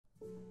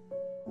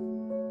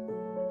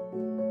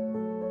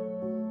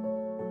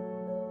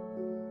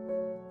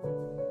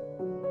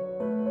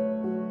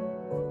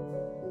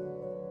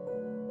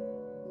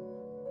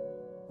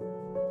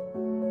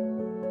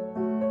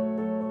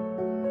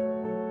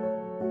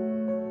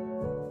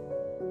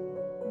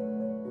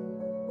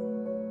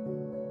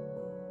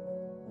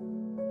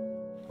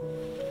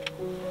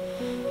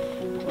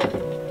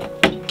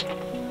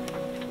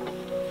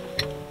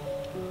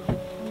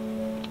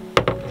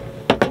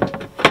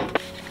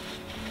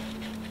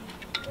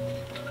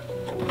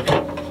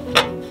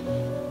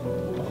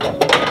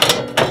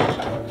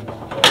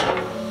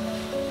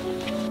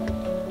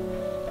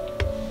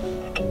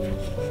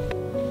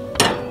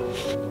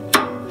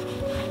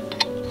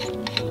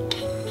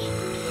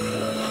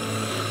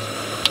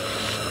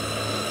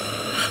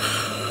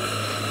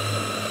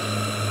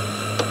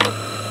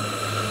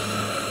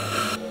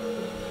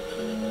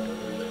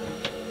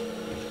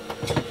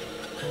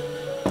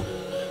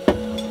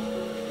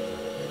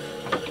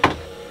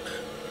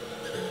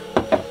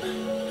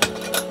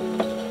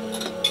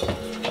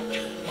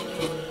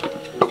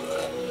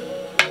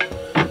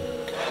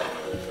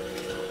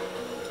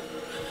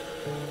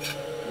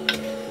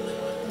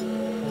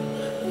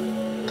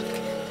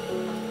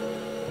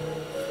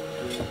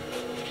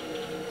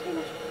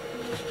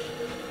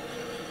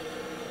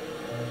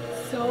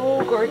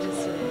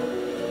gorgeous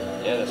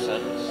today. Yeah, the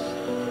sun's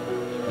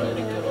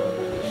ready to come out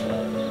with the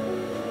clouds.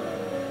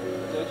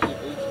 It's actually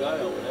blue sky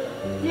over there.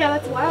 Yeah,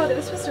 that's wild. It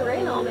was supposed to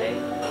rain all day.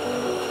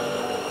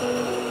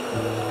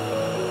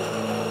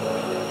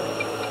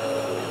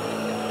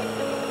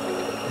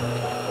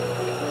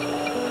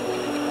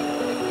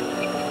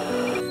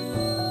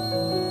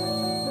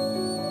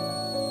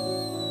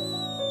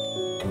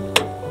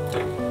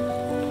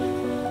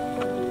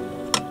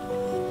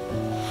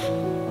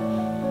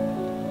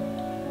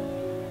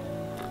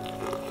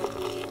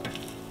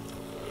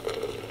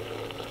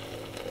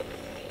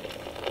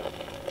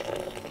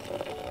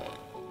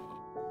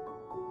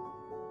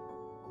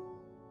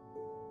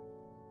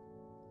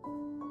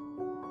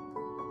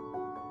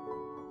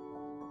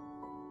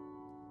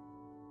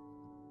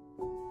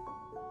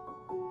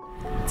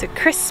 It's a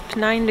crisp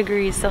 9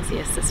 degrees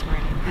Celsius this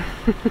morning.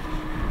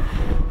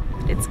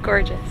 It's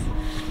gorgeous.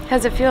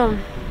 How's it feel to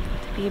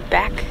be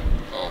back?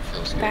 Oh, it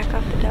feels good. Back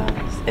off the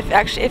docks.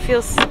 It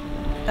feels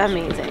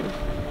amazing.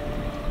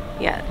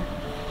 Yeah.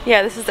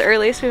 Yeah, this is the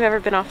earliest we've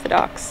ever been off the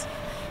docks.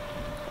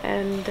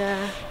 And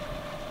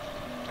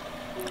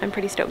I'm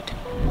pretty stoked.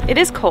 It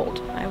is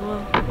cold.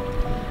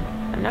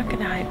 I'm not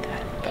gonna hide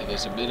that. Yeah,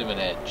 there's a bit of an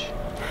edge.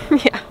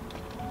 Yeah.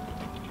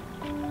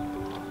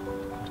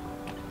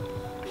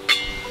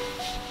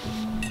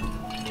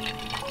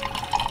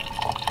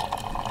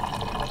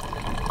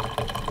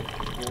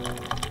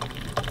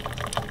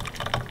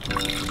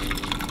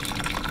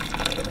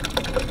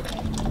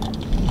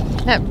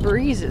 That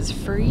breeze is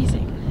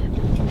freezing.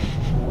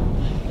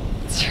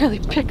 It's really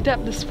picked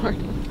up this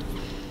morning.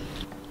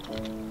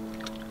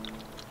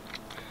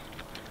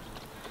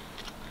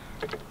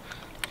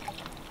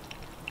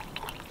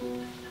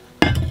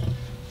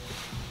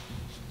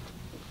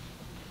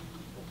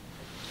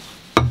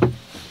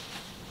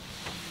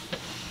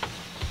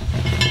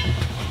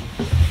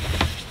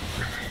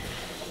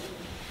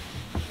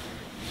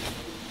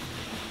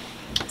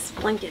 This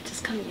blanket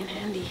is coming in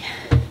handy.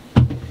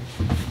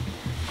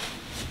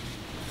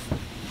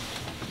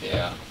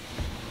 Yeah,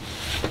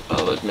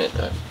 I'll admit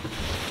I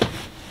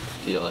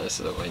feel as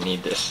though I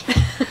need this.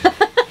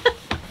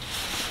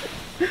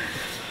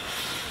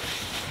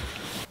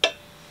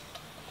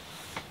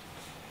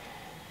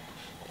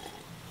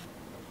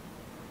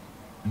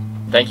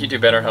 Thank you to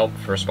BetterHelp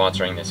for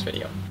sponsoring this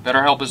video.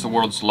 BetterHelp is the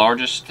world's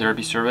largest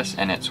therapy service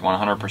and it's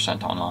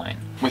 100% online.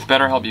 With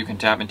BetterHelp you can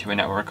tap into a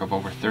network of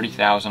over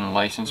 30,000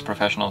 licensed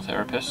professional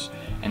therapists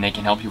and they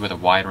can help you with a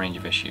wide range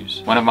of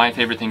issues. One of my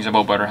favorite things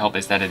about BetterHelp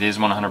is that it is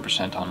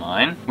 100%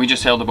 online. We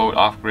just sailed the boat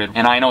off-grid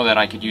and I know that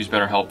I could use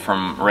BetterHelp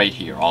from right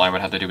here. All I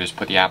would have to do is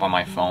put the app on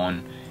my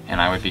phone and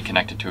I would be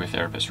connected to a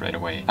therapist right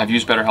away. I've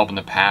used BetterHelp in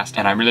the past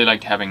and I really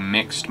liked having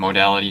mixed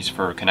modalities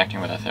for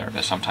connecting with a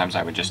therapist. Sometimes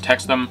I would just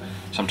text them,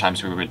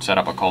 sometimes we would set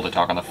up a call to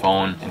talk on the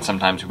phone, and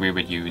sometimes we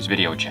would use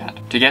video chat.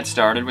 To get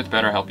started with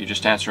BetterHelp, you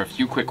just answer a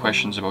few quick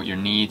questions about your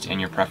needs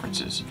and your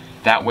preferences.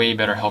 That way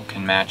BetterHelp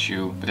can match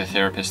you with a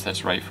therapist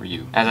that's right for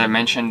you. As I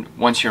mentioned,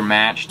 once you're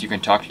matched, you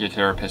can talk to your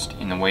therapist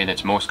in the way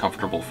that's most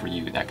comfortable for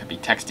you. That could be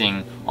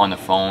texting, on the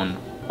phone,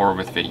 or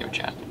with video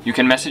chat. You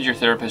can message your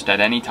therapist at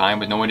any time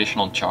with no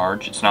additional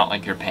charge. It's not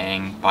like you're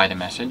paying by the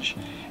message.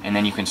 And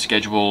then you can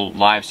schedule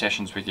live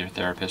sessions with your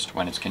therapist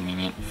when it's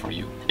convenient for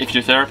you. If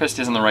your therapist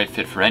isn't the right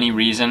fit for any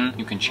reason,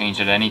 you can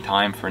change at any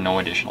time for no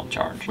additional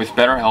charge. With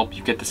BetterHelp,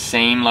 you get the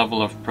same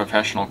level of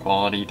professional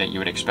quality that you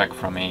would expect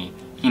from a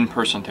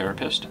in-person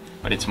therapist,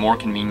 but it's more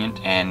convenient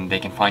and they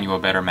can find you a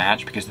better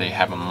match because they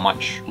have a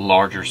much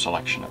larger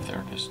selection of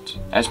therapists.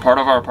 As part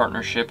of our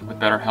partnership with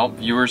BetterHelp,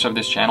 viewers of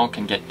this channel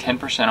can get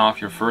 10%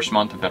 off your first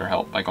month of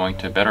BetterHelp by going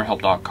to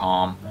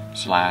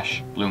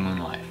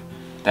betterhelp.com/bluemoonlife.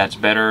 That's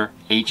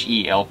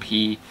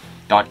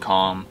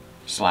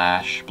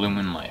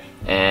betterhelp.com/bluemoonlife.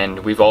 And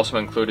we've also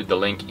included the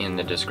link in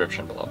the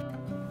description below.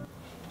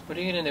 What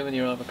are you gonna do with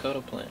your avocado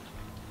plant?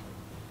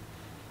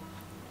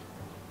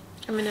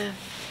 I'm gonna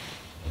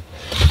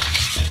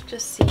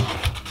just see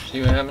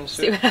See what happens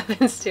to it? what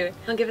happens to it.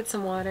 I'll give it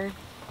some water.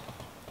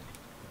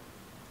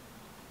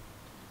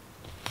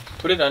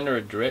 Put it under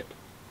a drip.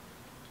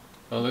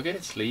 Oh, look at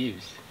its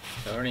leaves.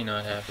 It's already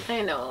not happy.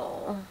 I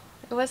know.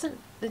 It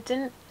wasn't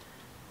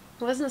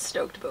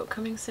stoked about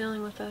coming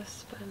sailing with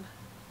us, but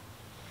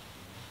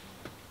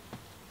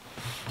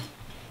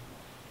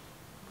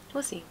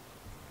we'll see.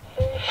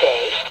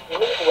 Stay,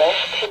 move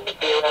west to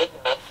 0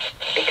 knots,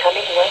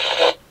 becoming west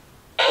to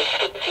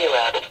 20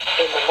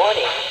 in the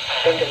morning,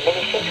 then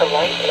diminishing to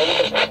light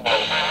late in the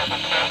day.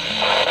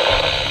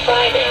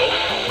 Friday,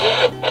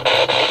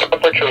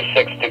 temperature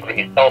 6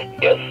 degrees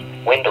Celsius,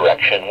 wind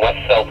direction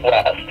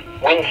west-southwest,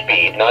 wind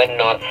speed 9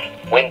 knots,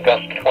 wind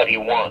gust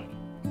 21.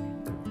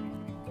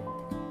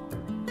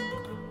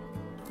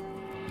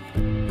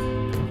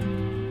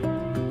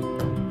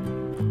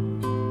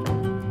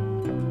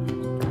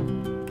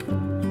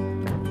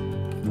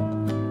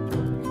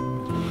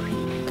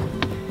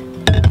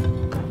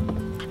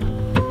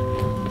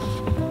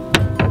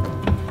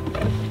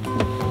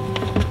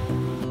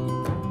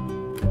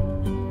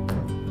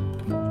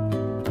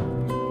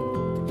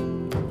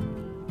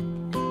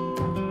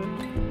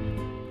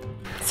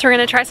 So we're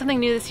gonna try something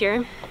new this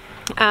year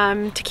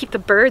to keep the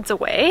birds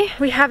away.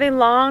 We have a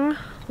long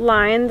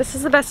line. This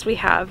is the best we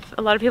have.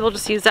 A lot of people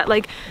just use that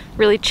like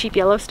really cheap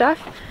yellow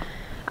stuff.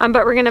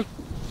 But we're gonna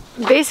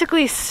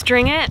basically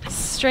string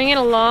it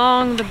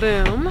along the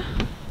boom.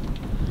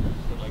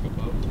 Like a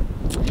boat?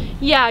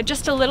 Yeah,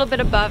 just a little bit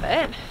above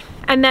it.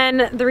 And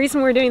then the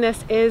reason we're doing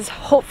this is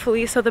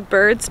hopefully so the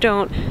birds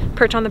don't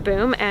perch on the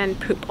boom and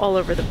poop all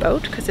over the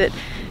boat, because it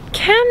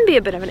can be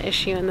a bit of an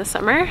issue in the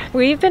summer.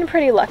 We've been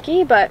pretty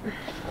lucky, but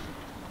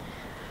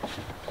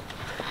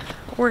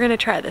we're gonna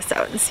try this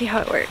out and see how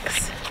it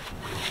works.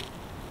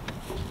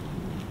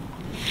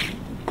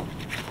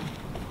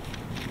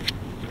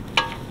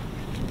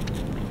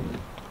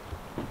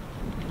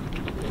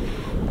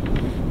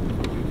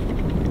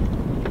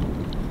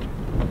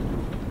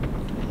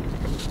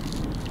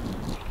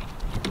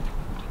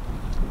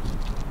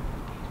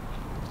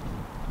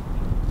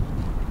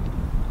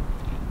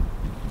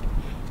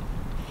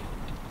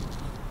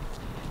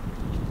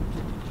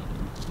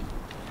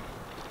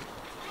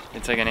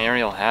 It's like an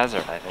aerial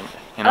hazard, I think.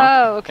 You know?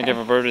 Oh, okay. Like if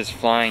a bird is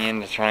flying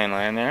in to try and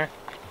land there,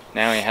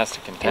 now he has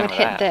to It contend would with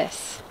hit that.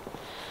 this.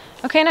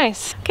 Okay,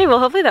 nice. Okay, well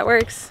hopefully that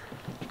works.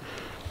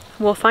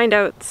 We'll find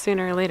out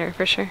sooner or later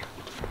for sure.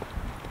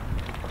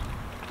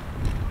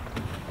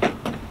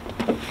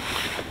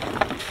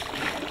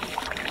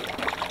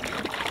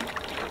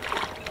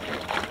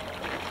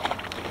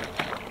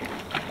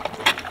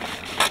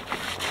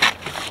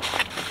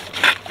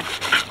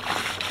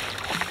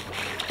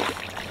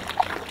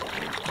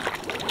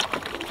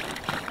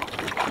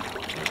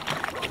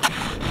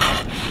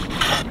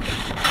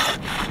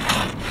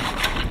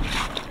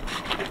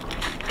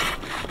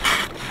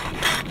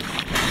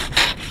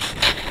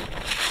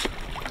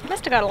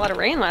 Must have got a lot of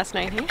rain last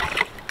night, huh?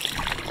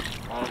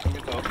 I think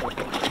it's awful.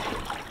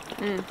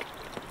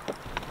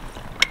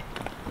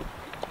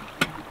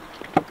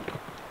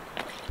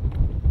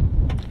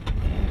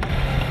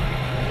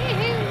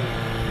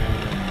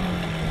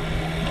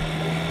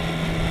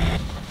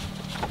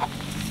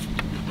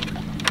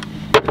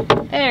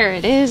 There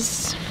it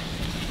is.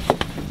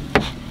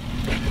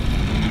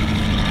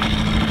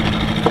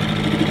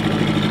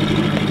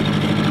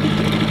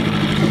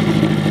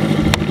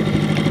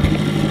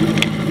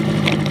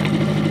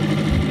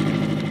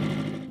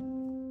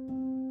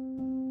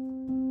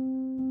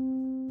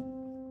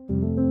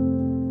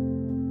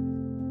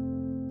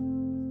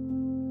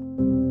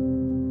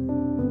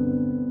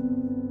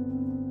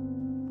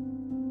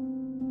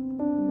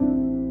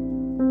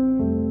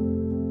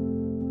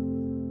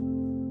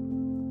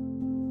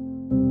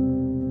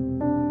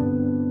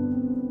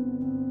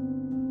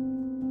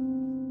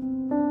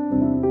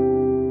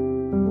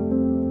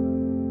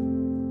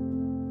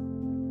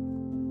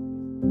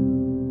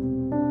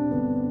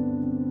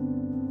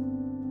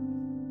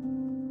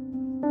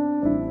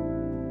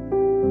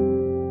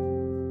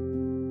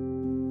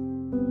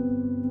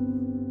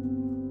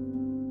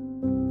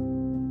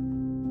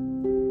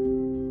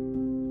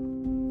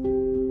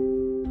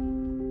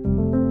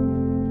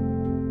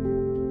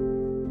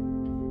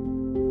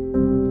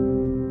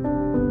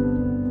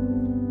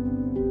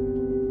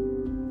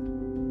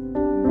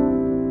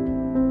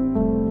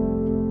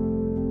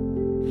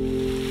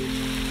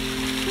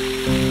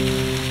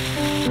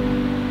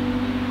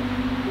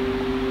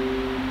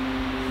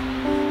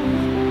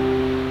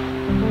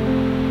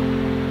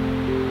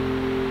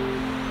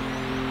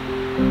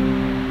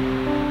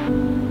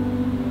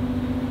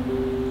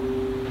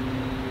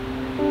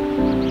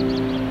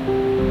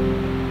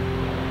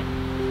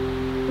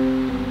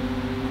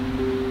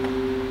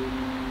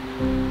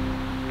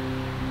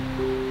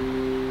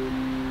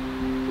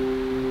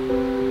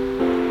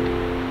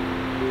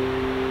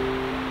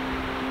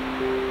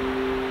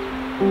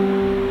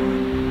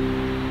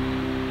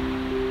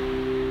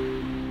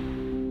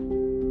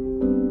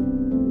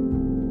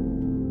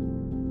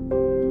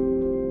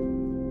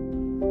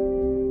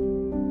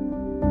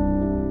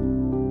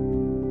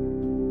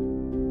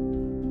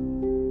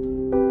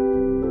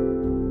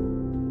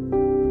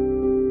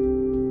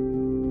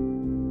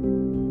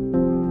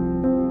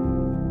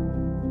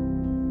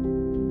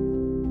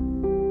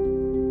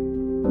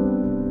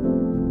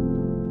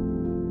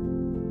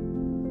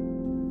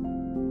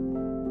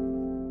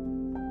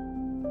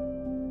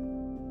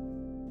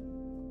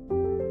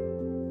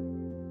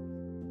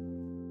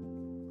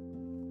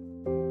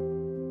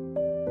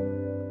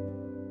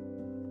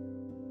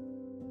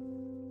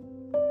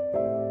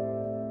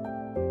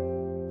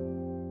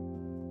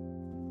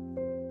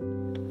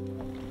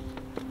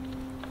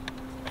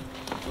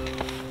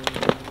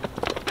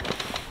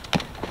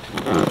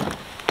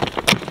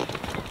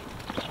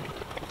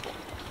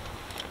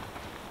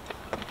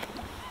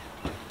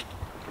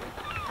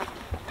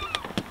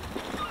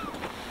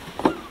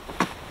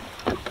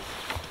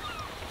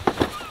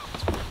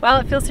 Well,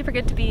 it feels super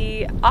good to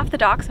be off the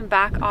docks and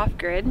back off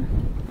grid.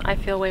 I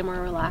feel way more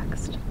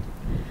relaxed.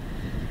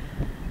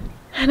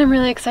 And I'm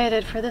really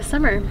excited for this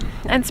summer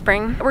and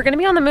spring. We're gonna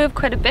be on the move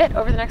quite a bit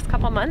over the next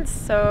couple months,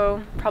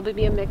 so probably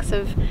be a mix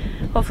of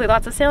hopefully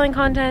lots of sailing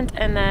content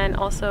and then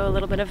also a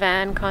little bit of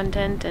van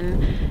content,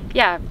 and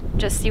yeah,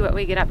 just see what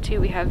we get up to.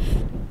 We have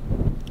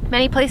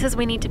many places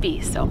we need to be,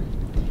 so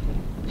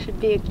should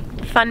be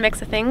a fun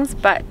mix of things,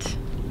 but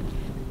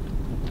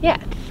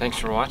yeah. Thanks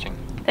for watching.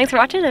 Thanks for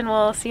watching, and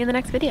we'll see you in the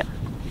next video.